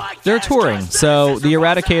 they're touring. So the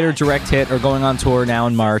Eradicator Direct Hit are going on tour now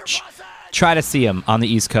in March. Try to see them on the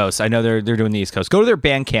East Coast. I know they're doing the East Coast. Go to their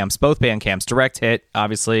band camps, both band camps. Direct Hit,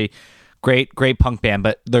 obviously, great punk band.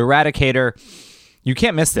 But the Eradicator, you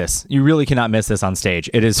can't miss this. You really cannot miss this on stage.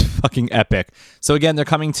 It is fucking epic. So again, they're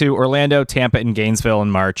coming to Orlando, Tampa, and Gainesville in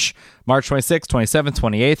March 26th, 27th,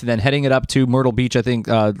 28th, and then heading it up to Myrtle Beach, I think,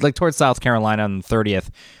 like towards South Carolina on the 30th.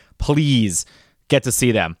 Please get to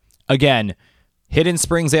see them. Again, Hidden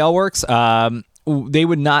Springs Ale Works, they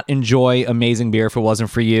would not enjoy amazing beer if it wasn't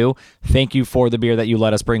for you. Thank you for the beer that you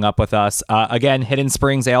let us bring up with us. Again, Hidden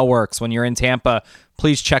Springs Ale Works. When you're in Tampa,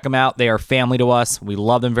 please check them out. They are family to us. We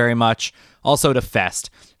love them very much. Also to Fest.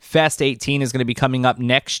 Fest 18 is going to be coming up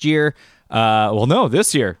next year. Well, no,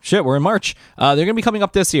 this year. Shit, we're in March. They're going to be coming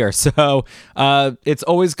up this year. So it's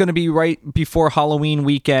always going to be right before Halloween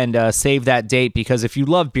weekend. Save that date, because if you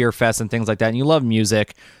love Beer Fest and things like that and you love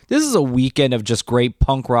music, this is a weekend of just great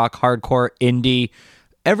punk rock, hardcore, indie,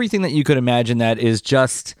 everything that you could imagine that is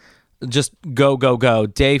just go, go, go.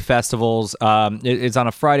 Day festivals. It's on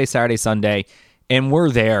a Friday, Saturday, Sunday. And we're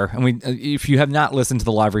there. And if you have not listened to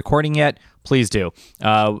the live recording yet, please do.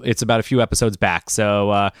 It's about a few episodes back.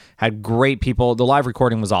 So had great people. The live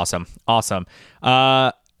recording was awesome. Awesome.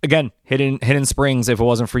 Again, Hidden Springs, if it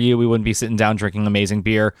wasn't for you, we wouldn't be sitting down drinking amazing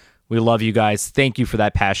beer. We love you guys. Thank you for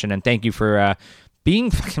that passion. And thank you for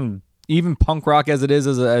being fucking even punk rock as it is,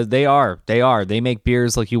 as they are. They make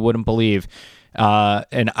beers like you wouldn't believe.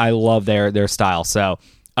 And I love their style. So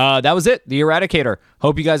that was it. The Eradicator.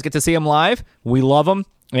 Hope you guys get to see them live. We love them.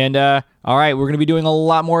 And all right, we're going to be doing a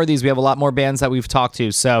lot more of these. We have a lot more bands that we've talked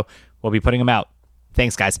to, so we'll be putting them out.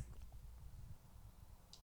 Thanks, guys.